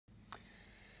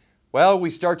Well, we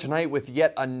start tonight with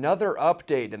yet another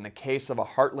update in the case of a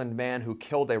Heartland man who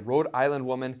killed a Rhode Island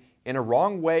woman in a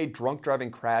wrong-way drunk driving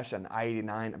crash on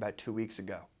I-89 about 2 weeks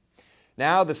ago.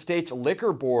 Now, the state's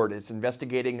liquor board is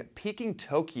investigating Peking,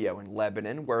 Tokyo in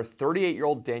Lebanon, where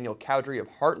 38-year-old Daniel Cowdery of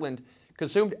Heartland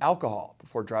consumed alcohol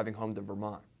before driving home to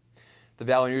Vermont. The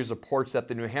Valley News reports that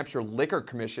the New Hampshire Liquor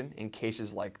Commission, in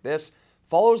cases like this,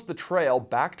 follows the trail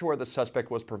back to where the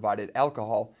suspect was provided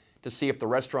alcohol to see if the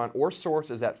restaurant or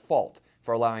source is at fault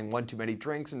for allowing one too many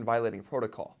drinks and violating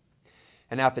protocol.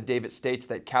 An affidavit states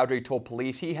that Cowdery told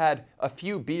police he had a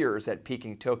few beers at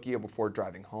Peking, Tokyo before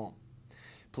driving home.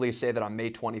 Police say that on May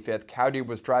 25th, Cowdery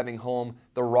was driving home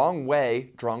the wrong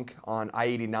way, drunk, on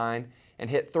I-89 and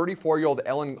hit 34-year-old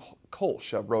Ellen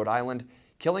Kolsch of Rhode Island,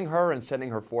 killing her and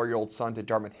sending her 4-year-old son to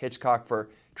Dartmouth-Hitchcock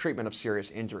for treatment of serious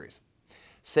injuries.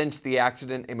 Since the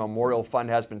accident, a memorial fund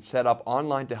has been set up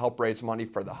online to help raise money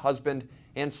for the husband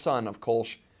and son of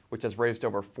Kolsch, which has raised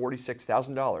over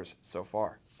 $46,000 so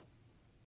far.